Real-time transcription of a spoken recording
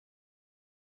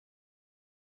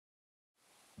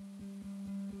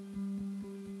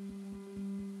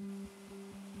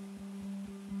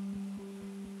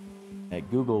At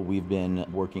Google, we've been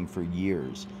working for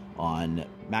years on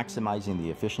maximizing the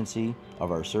efficiency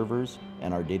of our servers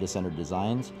and our data center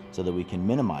designs so that we can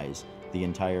minimize the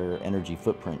entire energy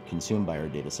footprint consumed by our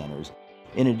data centers.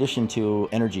 In addition to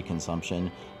energy consumption,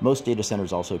 most data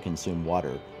centers also consume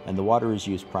water, and the water is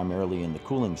used primarily in the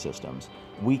cooling systems.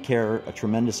 We care a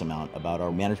tremendous amount about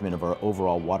our management of our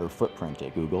overall water footprint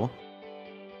at Google.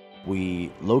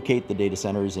 We locate the data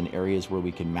centers in areas where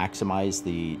we can maximize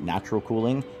the natural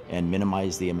cooling and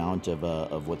minimize the amount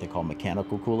of what they call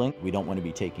mechanical cooling. We don't want to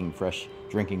be taking fresh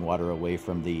drinking water away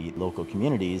from the local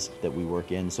communities that we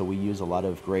work in, so we use a lot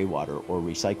of gray water or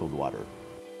recycled water.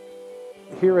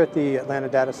 Here at the Atlanta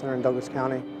Data Center in Douglas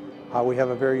County, we have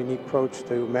a very unique approach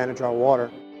to manage our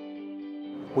water.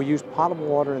 We used potable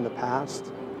water in the past,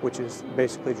 which is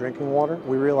basically drinking water.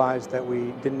 We realized that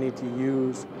we didn't need to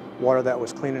use water that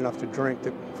was clean enough to drink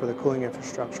for the cooling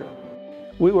infrastructure.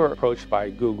 We were approached by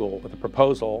Google with a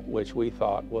proposal which we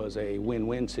thought was a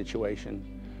win-win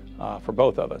situation for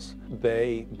both of us.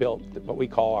 They built what we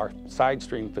call our side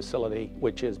stream facility,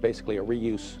 which is basically a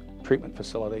reuse treatment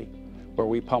facility where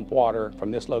we pump water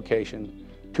from this location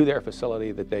to their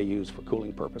facility that they use for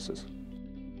cooling purposes.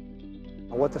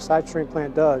 What the side stream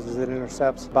plant does is it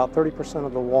intercepts about 30%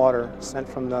 of the water sent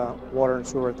from the Water and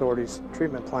Sewer Authority's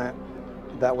treatment plant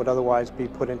that would otherwise be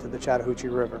put into the Chattahoochee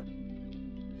River.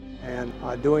 And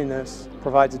doing this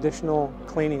provides additional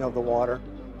cleaning of the water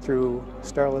through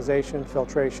sterilization,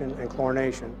 filtration, and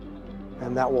chlorination.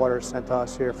 And that water is sent to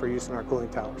us here for use in our cooling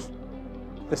towers.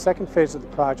 The second phase of the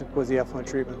project was the effluent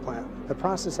treatment plant. The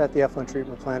process at the effluent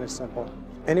treatment plant is simple.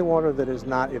 Any water that is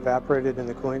not evaporated in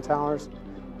the cooling towers,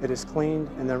 it is cleaned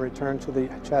and then returned to the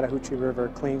Chattahoochee River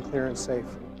clean, clear, and safe.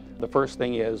 The first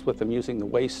thing is, with them using the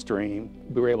waste stream,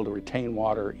 we were able to retain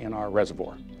water in our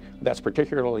reservoir. That's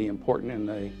particularly important in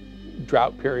the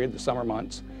drought period, the summer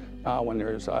months, when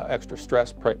there's extra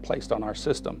stress placed on our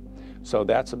system. So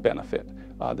that's a benefit.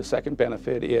 The second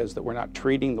benefit is that we're not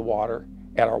treating the water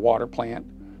at our water plant.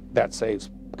 That saves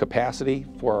capacity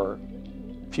for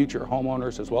future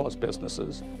homeowners as well as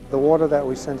businesses. The water that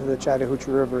we send to the Chattahoochee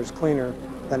River is cleaner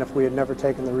than if we had never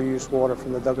taken the reuse water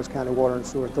from the Douglas County Water and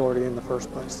Sewer Authority in the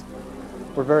first place.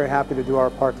 We're very happy to do our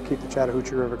part to keep the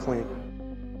Chattahoochee River clean.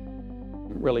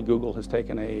 Really, Google has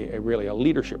taken a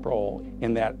leadership role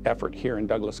in that effort here in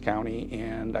Douglas County,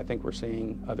 and I think we're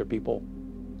seeing other people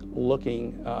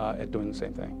looking at doing the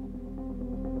same thing.